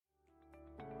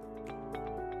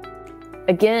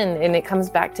again, and it comes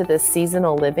back to this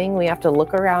seasonal living, we have to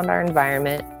look around our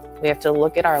environment. We have to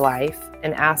look at our life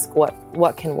and ask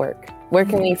what can work. Where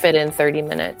can we fit in 30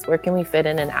 minutes? Where can we fit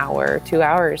in an hour, 2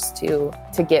 hours to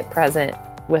get present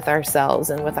with ourselves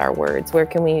and with our words? Where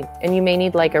can we, and you may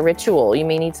need like a ritual. You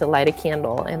may need to light a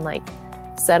candle and like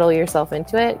settle yourself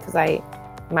into it, because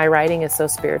my writing is so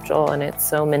spiritual and it's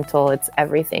so mental. It's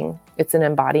everything. It's an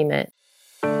embodiment.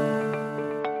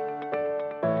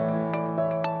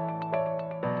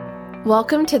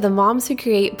 Welcome to the Moms Who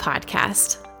Create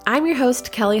podcast. I'm your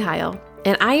host, Kelly Heil,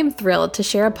 and I am thrilled to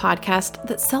share a podcast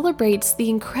that celebrates the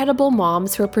incredible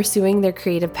moms who are pursuing their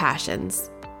creative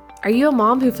passions. Are you a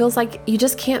mom who feels like you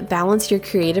just can't balance your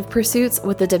creative pursuits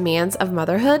with the demands of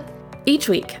motherhood? Each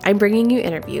week, I'm bringing you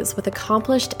interviews with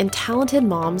accomplished and talented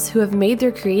moms who have made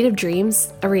their creative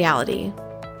dreams a reality.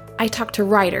 I talk to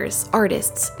writers,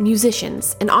 artists,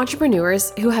 musicians, and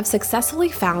entrepreneurs who have successfully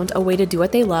found a way to do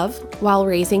what they love while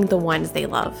raising the ones they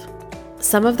love.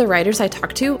 Some of the writers I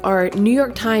talk to are New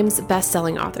York Times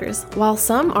best-selling authors, while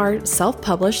some are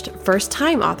self-published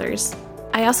first-time authors.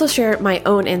 I also share my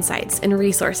own insights and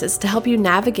resources to help you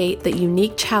navigate the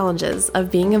unique challenges of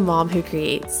being a mom who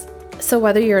creates. So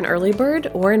whether you're an early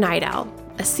bird or a night owl,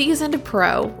 a seasoned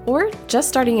pro, or just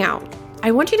starting out, I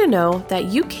want you to know that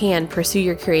you can pursue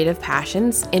your creative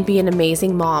passions and be an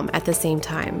amazing mom at the same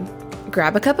time.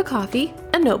 Grab a cup of coffee,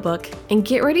 a notebook, and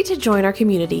get ready to join our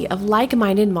community of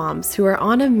like-minded moms who are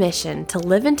on a mission to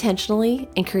live intentionally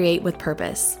and create with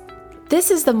purpose.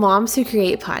 This is the Moms Who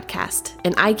Create podcast,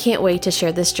 and I can't wait to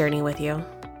share this journey with you.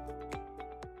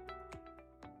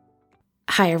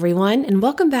 Hi, everyone, and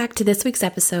welcome back to this week's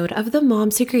episode of the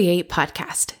Moms Who Create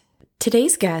podcast.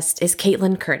 Today's guest is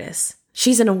Kaitlin Curtice.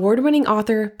 She's an award-winning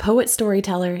author, poet,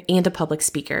 storyteller, and a public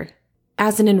speaker.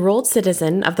 As an enrolled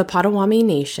citizen of the Potawatomi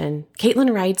Nation,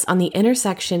 Kaitlin writes on the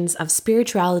intersections of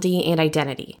spirituality and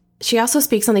identity. She also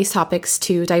speaks on these topics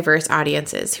to diverse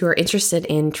audiences who are interested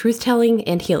in truth-telling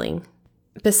and healing.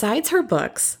 Besides her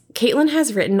books, Kaitlin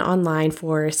has written online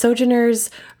for Sojourners,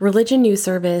 Religion News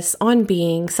Service, On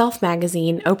Being, Self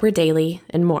Magazine, Oprah Daily,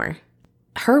 and more.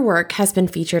 Her work has been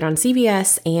featured on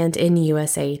CBS and in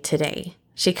USA Today.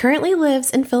 She currently lives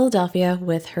in Philadelphia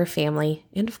with her family,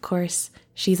 and of course,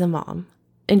 she's a mom.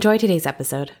 Enjoy today's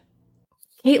episode.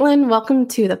 Kaitlin, welcome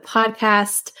to the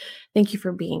podcast. Thank you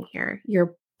for being here.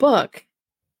 Your book,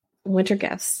 Winter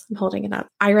Gifts, I'm holding it up.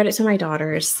 I read it to my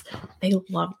daughters. They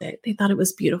loved it. They thought it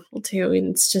was beautiful too.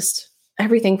 And it's just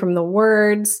everything from the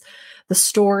words, the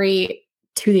story,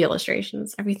 to the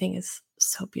illustrations. Everything is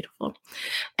so beautiful.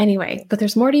 Anyway, but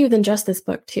there's more to you than just this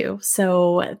book too.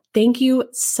 So thank you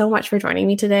so much for joining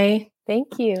me today.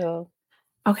 Thank you.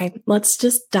 Okay, let's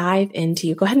just dive into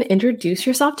you. Go ahead and introduce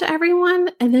yourself to everyone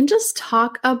and then just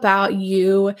talk about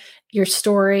you, your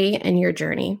story, and your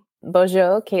journey.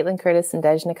 Bonjour, Kaitlin Curtice and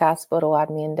Dejnakas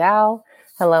Potawatomi and Dow.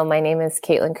 Hello, my name is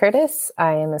Kaitlin Curtice.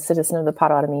 I am a citizen of the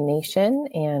Potawatomi Nation,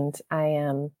 and I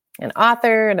am an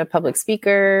author and a public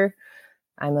speaker.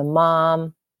 I'm a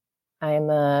mom.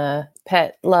 I'm a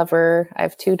pet lover. I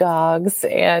have 2 dogs,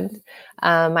 and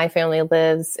my family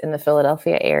lives in the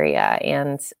Philadelphia area.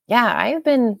 And yeah, I've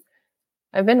been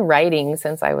writing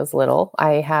since I was little.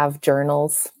 I have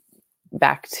journals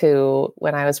back to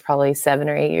when I was probably 7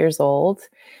 or 8 years old.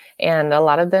 And a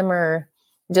lot of them are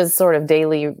just sort of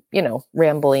daily,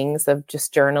 ramblings of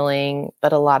just journaling.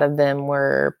 But a lot of them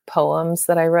were poems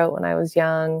that I wrote when I was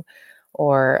young,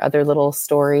 or other little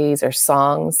stories or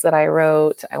songs that I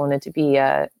wrote. I wanted to be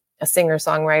a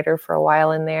singer-songwriter for a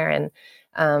while in there.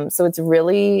 And so it's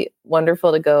really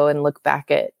wonderful to go and look back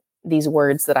at these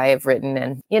words that I have written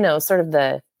and, sort of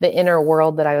the inner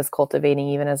world that I was cultivating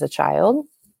even as a child.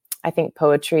 I think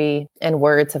poetry and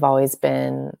words have always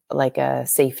been like a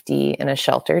safety and a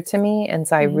shelter to me. And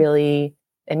so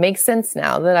it makes sense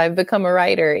now that I've become a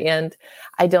writer. And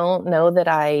I don't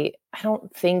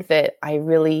think that I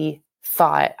really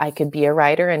thought I could be a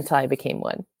writer until I became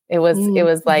one. It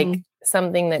was like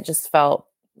something that just felt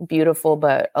beautiful,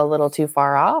 but a little too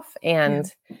far off. And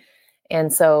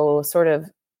so sort of,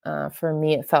 for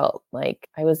me, it felt like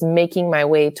I was making my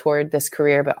way toward this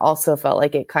career, but also felt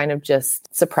like it kind of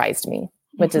just surprised me,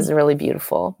 which is really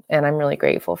beautiful. And I'm really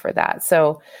grateful for that.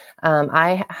 So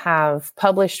I have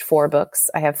published 4 books.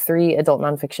 I have 3 adult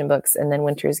nonfiction books, and then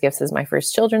Winter's Gifts is my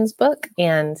first children's book.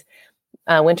 And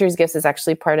Winter's Gifts is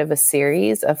actually part of a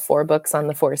series of 4 books on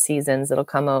the 4 seasons that'll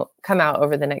come out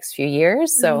over the next few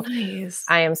years. So nice.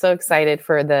 I am so excited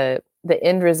for the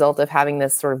end result of having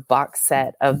this sort of box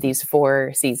set of these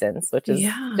 4 seasons, which is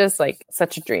just like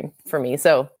such a dream for me.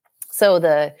 So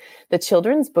the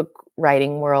children's book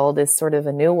writing world is sort of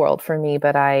a new world for me,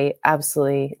 but I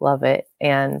absolutely love it.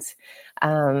 And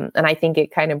I think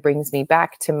it kind of brings me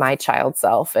back to my child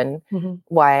self and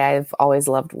why I've always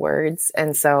loved words.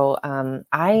 And so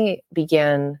I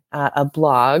began a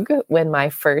blog when my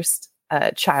first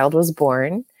child was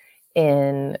born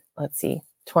in,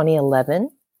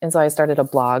 2011. And so I started a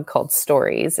blog called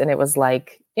Stories, and it was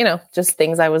like, just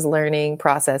things I was learning,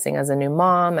 processing as a new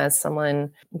mom, as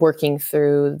someone working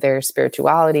through their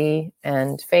spirituality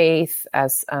and faith,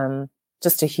 as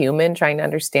just a human trying to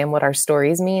understand what our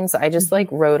stories mean. So I just like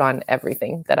wrote on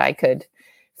everything that I could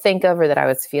think of or that I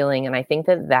was feeling. And I think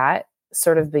that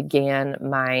sort of began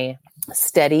my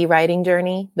steady writing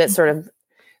journey that sort of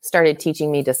started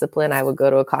teaching me discipline. I would go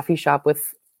to a coffee shop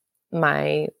with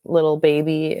my little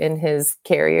baby in his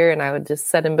carrier, and I would just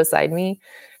set him beside me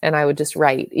and I would just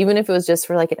write. Even if it was just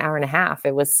for like an hour and a half,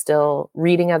 it was still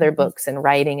reading other books and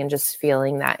writing and just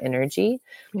feeling that energy.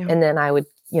 Yeah. And then I would,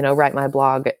 write my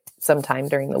blog sometime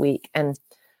during the week. And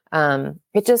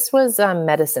it just was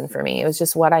medicine for me. It was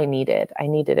just what I needed. I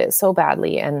needed it so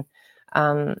badly. And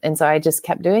so I just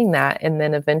kept doing that. And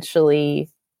then eventually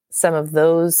some of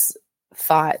those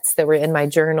thoughts that were in my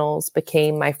journals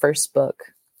became my first book,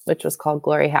 which was called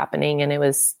Glory Happening. And it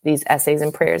was these essays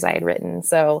and prayers I had written.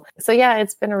 So yeah,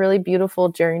 it's been a really beautiful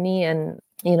journey, and,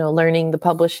 learning the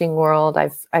publishing world.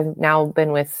 I've now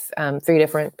been with 3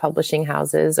 different publishing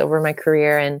houses over my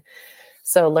career. And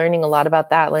so learning a lot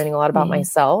about that, learning a lot about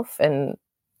myself and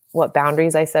what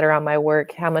boundaries I set around my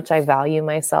work, how much I value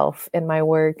myself in my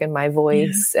work and my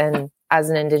voice. Yeah. And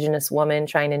as an Indigenous woman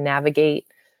trying to navigate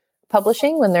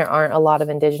publishing when there aren't a lot of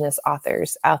Indigenous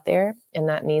authors out there, and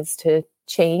that needs to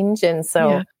change. And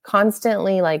so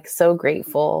constantly like so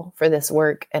grateful for this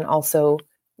work, and also,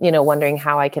 wondering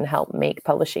how I can help make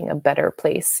publishing a better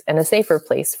place and a safer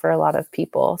place for a lot of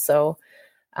people. So,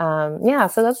 so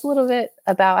that's a little bit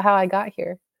about how I got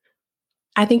here.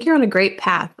 I think you're on a great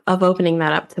path of opening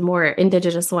that up to more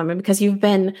Indigenous women, because you've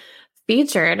been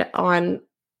featured on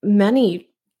many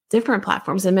different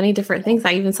platforms and many different things.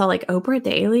 I even saw like Oprah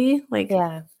Daily.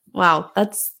 Wow,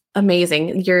 that's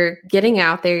amazing. You're getting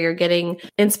out there, you're getting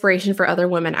inspiration for other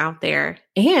women out there,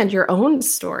 and your own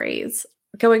stories.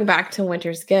 Going back to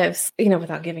Winter's Gifts,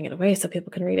 without giving it away so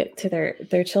people can read it to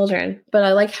their children. But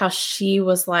I like how she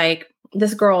was like,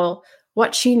 this girl,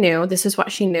 what she knew, this is what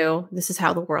she knew, this is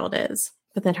how the world is.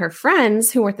 But then her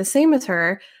friends who weren't the same as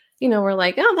her, were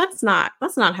like, oh, that's not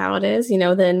how it is.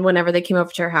 Then whenever they came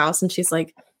over to her house and she's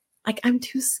like, I'm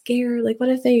too scared. Like, what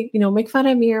if they, make fun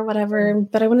of me or whatever?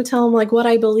 But I want to tell them like what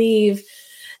I believe.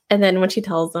 And then when she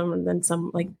tells them, and then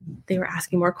some, like, they were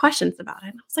asking more questions about it.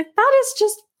 And I was like, that is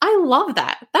just, I love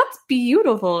that. That's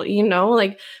beautiful.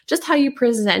 Like just how you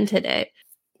presented it.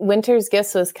 Winter's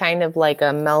Gifts was kind of like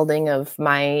a melding of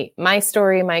my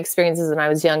story, my experiences when I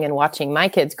was young, and watching my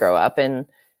kids grow up, and,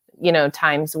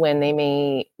 times when they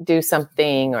may do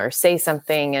something or say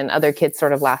something and other kids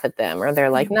sort of laugh at them, or they're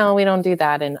like, no, we don't do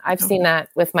that. And I've seen that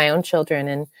with my own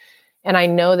children. And I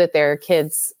know that there are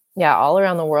kids, all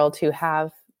around the world who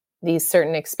have these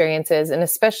certain experiences, and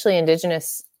especially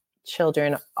Indigenous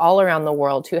children all around the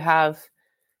world who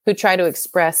try to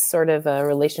express sort of a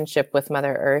relationship with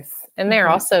Mother Earth. And there are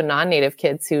also non-Native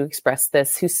kids who express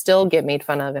this, who still get made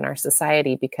fun of in our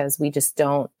society because we just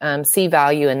don't see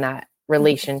value in that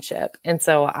relationship. And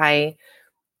so I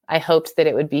hoped that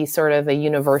it would be sort of a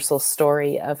universal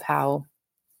story of how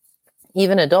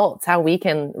even adults, how we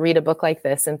can read a book like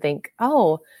this and think,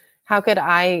 oh, how could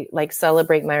I like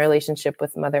celebrate my relationship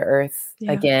with Mother Earth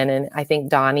again? And I think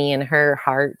Donnie and her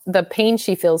heart, the pain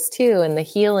she feels too, and the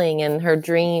healing and her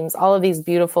dreams, all of these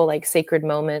beautiful, like sacred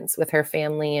moments with her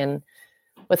family and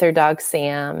with her dog,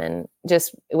 Sam, and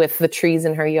just with the trees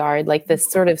in her yard, like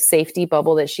this sort of safety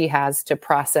bubble that she has to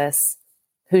process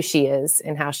who she is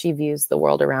and how she views the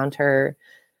world around her,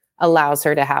 allows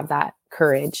her to have that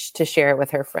courage to share it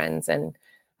with her friends. And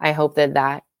I hope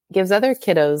that gives other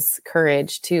kiddos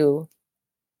courage to,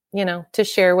 to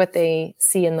share what they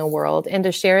see in the world, and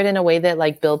to share it in a way that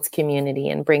like builds community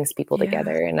and brings people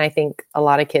together. And I think a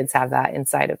lot of kids have that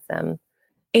inside of them.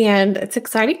 And it's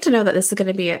exciting to know that this is going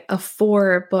to be a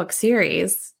 4-book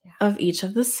series of each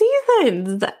of the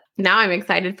seasons. Now I'm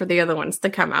excited for the other ones to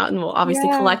come out, and we'll obviously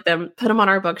collect them, put them on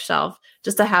our bookshelf,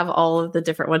 just to have all of the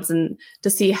different ones and to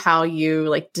see how you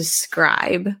like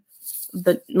describe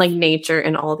the like nature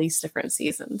in all these different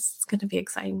seasons. It's going to be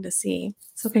exciting to see.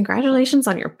 So congratulations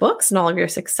on your books and all of your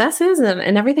successes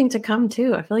and everything to come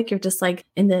too. I feel like you're just like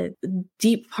in the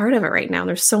deep part of it right now.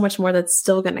 There's so much more that's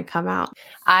still going to come out.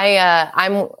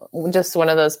 I'm just one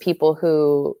of those people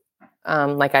who,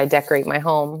 like I decorate my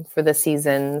home for the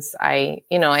seasons. I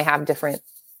have different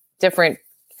different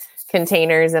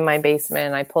containers in my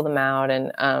basement. I pull them out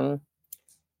and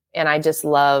I just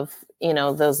love,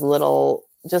 those little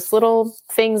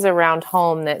things around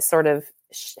home that sort of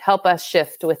help us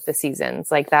shift with the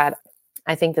seasons like that.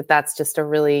 I think that that's just a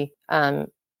really,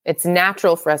 it's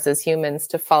natural for us as humans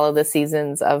to follow the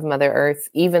seasons of Mother Earth,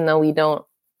 even though we don't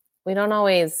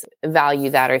always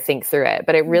value that or think through it.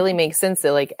 But it really makes sense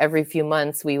that like every few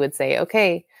months we would say,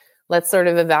 okay, let's sort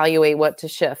of evaluate what to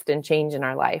shift and change in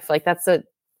our life. Like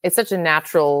it's such a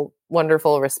natural,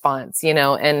 wonderful response,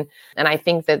 and I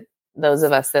think that those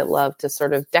of us that love to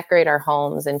sort of decorate our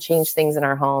homes and change things in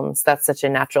our homes, that's such a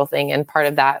natural thing. And part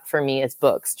of that for me is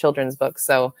books, children's books.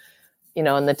 So, in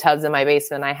the tubs in my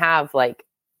basement, I have like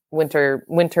winter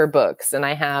books, and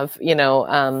I have,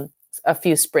 a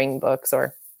few spring books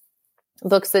or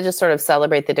books that just sort of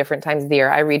celebrate the different times of the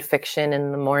year. I read fiction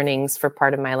in the mornings for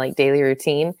part of my like daily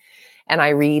routine. And I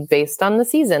read based on the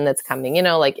season that's coming,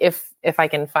 like if I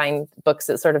can find books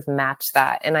that sort of match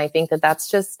that. And I think that that's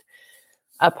just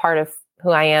a part of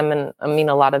who I am. And I mean,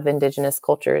 a lot of Indigenous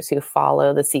cultures who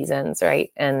follow the seasons,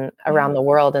 right? And around the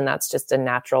world. And that's just a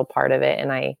natural part of it.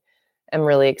 And I am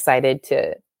really excited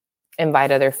to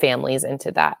invite other families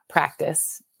into that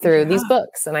practice through these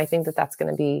books. And I think that that's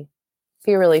going to be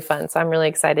really fun. So I'm really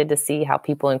excited to see how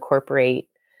people incorporate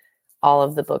all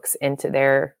of the books into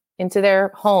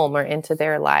their home or into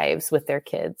their lives with their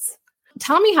kids.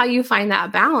 Tell me how you find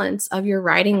that balance of your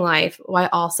writing life while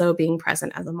also being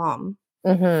present as a mom.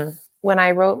 Mm-hmm. When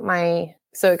I wrote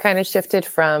so it kind of shifted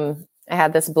from, I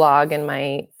had this blog and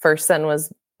my first son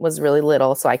was really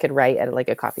little, so I could write at like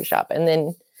a coffee shop. And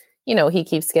then, he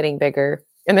keeps getting bigger.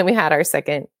 And then we had our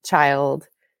second child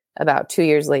about 2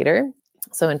 years later.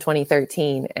 So in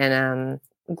 2013, and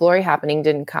Glory Happening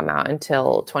didn't come out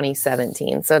until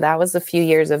 2017. So that was a few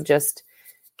years of just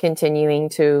continuing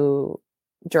to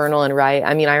journal and write.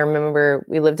 I mean, I remember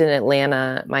we lived in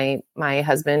Atlanta. My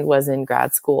husband was in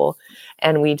grad school,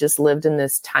 and we just lived in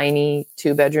this tiny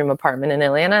 2-bedroom apartment in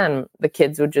Atlanta. And the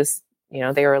kids would just,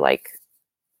 they were like,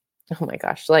 oh my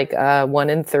gosh, like 1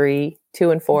 and 3,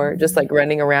 2 and 4, just like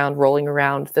running around, rolling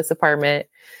around this apartment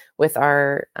with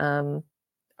our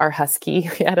husky.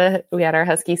 We had our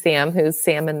husky Sam, who's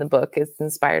Sam in the book is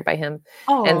inspired by him.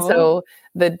 Aww. And so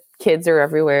the kids are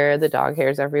everywhere, the dog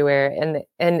hair's everywhere.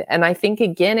 And I think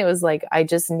again, it was like, I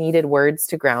just needed words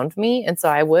to ground me. And so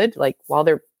I would like, while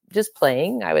they're just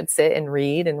playing, I would sit and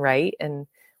read and write. And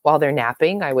while they're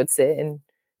napping, I would sit and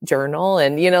journal.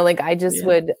 And, I just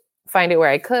would find it where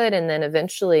I could. And then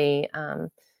eventually,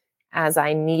 as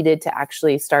I needed to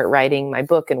actually start writing my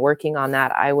book and working on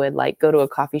that, I would like go to a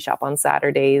coffee shop on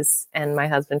Saturdays, and my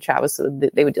husband Travis,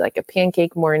 they would do like a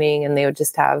pancake morning, and they would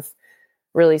just have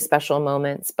really special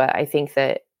moments. But I think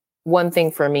that one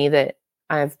thing for me that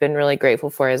I've been really grateful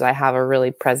for is I have a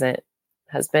really present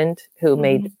husband who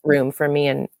made room for me,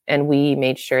 and we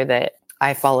made sure that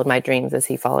I followed my dreams as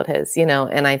he followed his,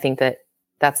 and I think that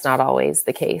that's not always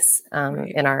the case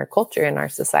in our culture, in our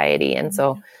society. And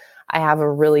so I have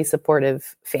a really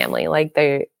supportive family. Like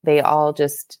they all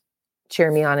just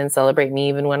cheer me on and celebrate me,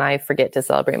 even when I forget to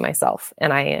celebrate myself.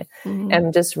 And I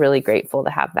am just really grateful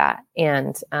to have that.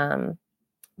 And,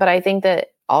 but I think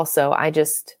that also I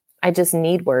just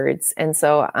need words. And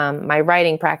so, my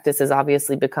writing practice has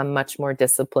obviously become much more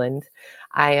disciplined.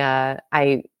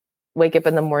 I wake up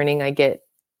in the morning, I get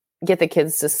the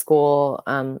kids to school,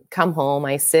 come home,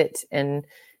 I sit and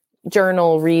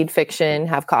journal, read fiction,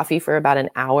 have coffee for about an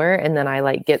hour. And then I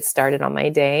like get started on my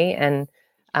day and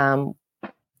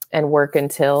work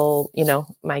until,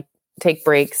 take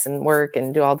breaks and work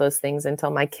and do all those things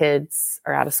until my kids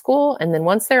are out of school. And then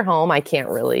once they're home, I can't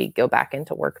really go back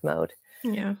into work mode.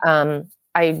 Yeah.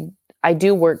 I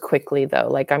do work quickly though.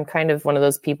 Like I'm kind of one of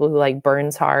those people who like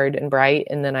burns hard and bright,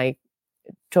 and then I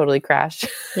totally crash.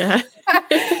 Yeah.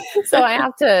 So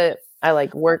I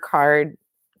like work hard,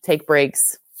 take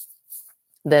breaks.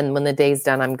 Then when the day's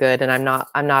done, I'm good. And I'm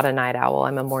not a night owl.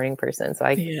 I'm a morning person. So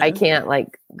I can't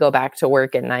like go back to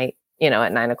work at night,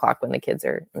 at 9 o'clock when the kids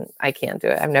are, I can't do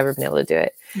it. I've never been able to do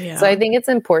it. Yeah. So I think it's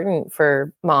important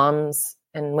for moms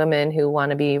and women who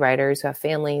want to be writers, who have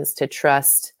families, to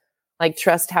trust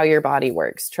how your body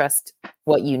works, trust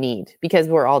what you need, because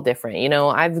we're all different.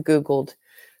 I've Googled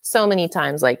so many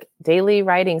times, like daily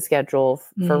writing schedule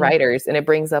for writers. And it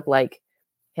brings up like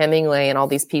Hemingway and all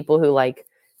these people who like,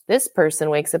 this person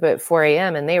wakes up at 4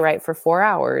 a.m. and they write for 4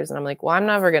 hours. And I'm like, well, I'm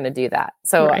never going to do that.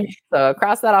 So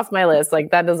cross that off my list.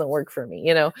 Like that doesn't work for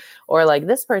me, or like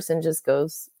this person just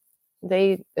goes,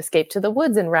 they escape to the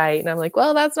woods and write. And I'm like,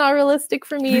 well, that's not realistic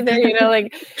for me either.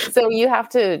 So you have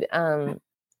to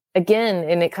again,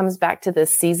 and it comes back to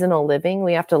this seasonal living,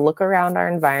 we have to look around our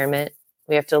environment.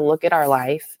 We have to look at our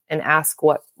life and ask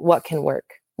what can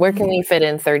work. Where can we fit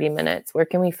in 30 minutes? Where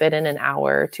can we fit in an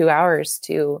hour, 2 hours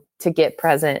to get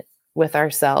present with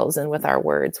ourselves and with our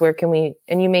words? Where can we,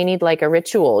 and you may need like a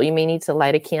ritual. You may need to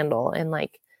light a candle and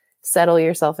like settle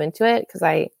yourself into it. Cause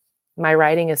my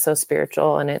writing is so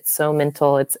spiritual and it's so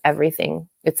mental. It's everything.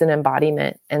 It's an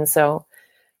embodiment. And so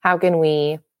how can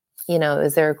we,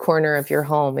 is there a corner of your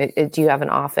home? Do you have an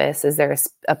office? Is there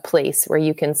a place where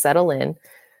you can settle in,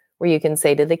 where you can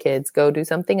say to the kids, go do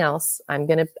something else. I'm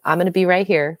going to be right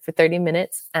here for 30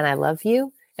 minutes and I love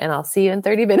you and I'll see you in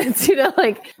 30 minutes,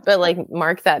 but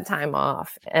mark that time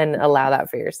off and allow that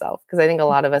for yourself. Cause I think a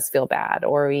lot of us feel bad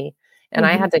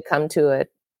I had to come to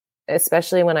it,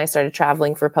 especially when I started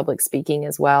traveling for public speaking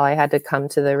as well. I had to come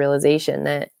to the realization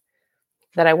that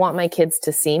I want my kids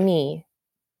to see me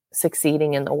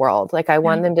succeeding in the world. Like I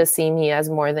want them to see me as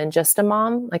more than just a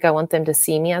mom. Like I want them to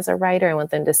see me as a writer. I want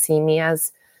them to see me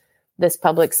as this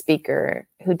public speaker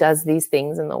who does these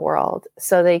things in the world,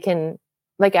 so they can,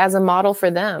 like, as a model for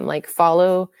them, like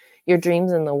follow your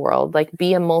dreams in the world, like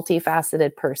be a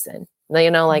multifaceted person.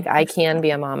 Like I can be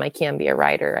a mom, I can be a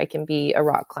writer, I can be a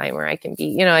rock climber, I can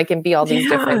be all these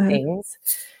different things.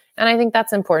 And I think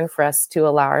that's important for us to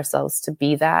allow ourselves to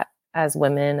be that as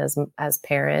women, as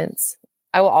parents.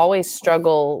 I will always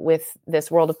struggle with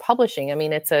this world of publishing. I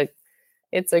mean, it's a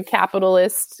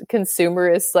capitalist,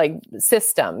 consumerist like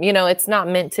system. It's not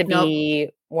meant to be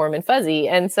warm and fuzzy.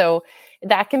 And so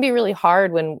that can be really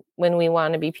hard when we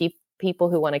want to be people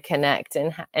who want to connect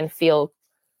and feel,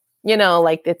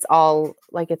 like it's all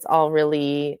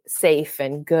really safe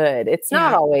and good. It's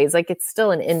not always. Like it's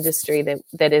still an industry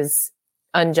that is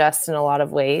unjust in a lot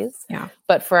of ways. Yeah.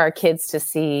 But for our kids to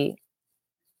see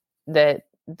that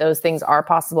those things are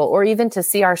possible, or even to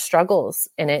see our struggles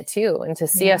in it too, and to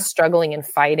see us struggling and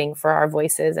fighting for our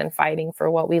voices and fighting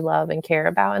for what we love and care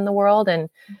about in the world, and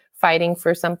fighting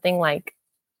for something like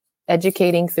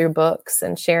educating through books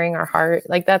and sharing our heart.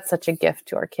 Like that's such a gift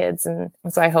to our kids. And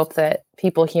so I hope that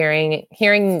people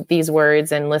hearing these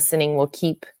words and listening will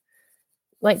keep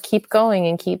going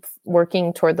and keep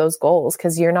working toward those goals,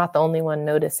 because you're not the only one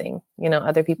noticing.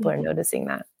 Other people are noticing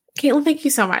that. Kaitlin, thank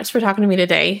you so much for talking to me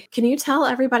today. Can you tell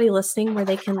everybody listening where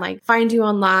they can find you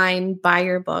online, buy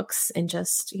your books, and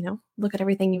just, look at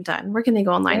everything you've done? Where can they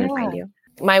go online and find you?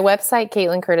 My website,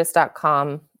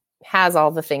 KaitlinCurtice.com, has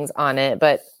all the things on it,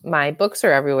 but my books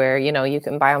are everywhere. You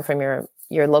can buy them from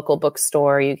your local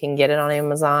bookstore. You can get it on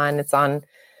Amazon. It's on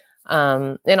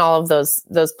in all of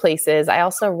those places. I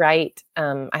also write,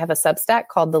 I have a Substack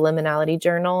called the Liminality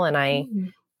Journal,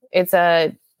 and it's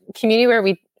a community where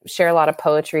we share a lot of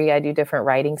poetry. I do different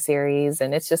writing series,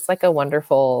 and it's just like a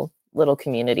wonderful little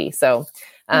community. So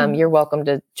you're welcome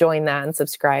to join that and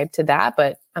subscribe to that.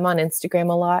 But I'm on Instagram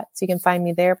a lot, so you can find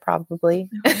me there probably.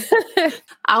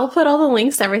 I'll put all the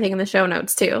links to everything in the show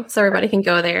notes too, so everybody can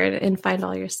go there and find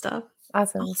all your stuff.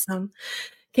 Awesome.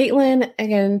 Kaitlin,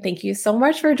 again, thank you so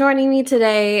much for joining me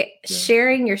today,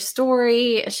 sharing your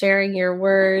story, sharing your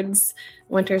words.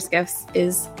 Winter's Gifts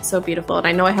is so beautiful. And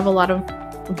I know I have a lot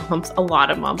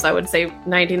of moms. I would say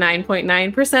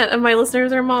 99.9% of my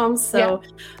listeners are moms. So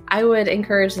I would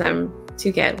encourage them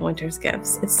to get Winter's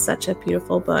Gifts. It's such a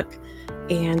beautiful book,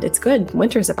 and it's good.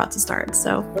 Winter's about to start,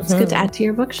 so it's good to add to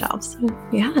your bookshelves.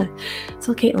 Yeah.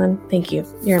 So Kaitlin, thank you.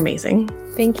 You're amazing.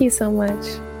 Thank you so much.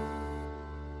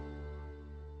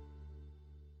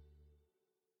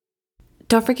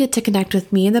 Don't forget to connect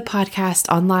with me and the podcast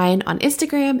online on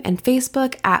Instagram and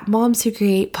Facebook at Moms Who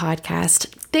Create Podcast.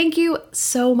 Thank you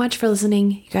so much for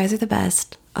listening. You guys are the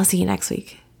best. I'll see you next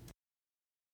week.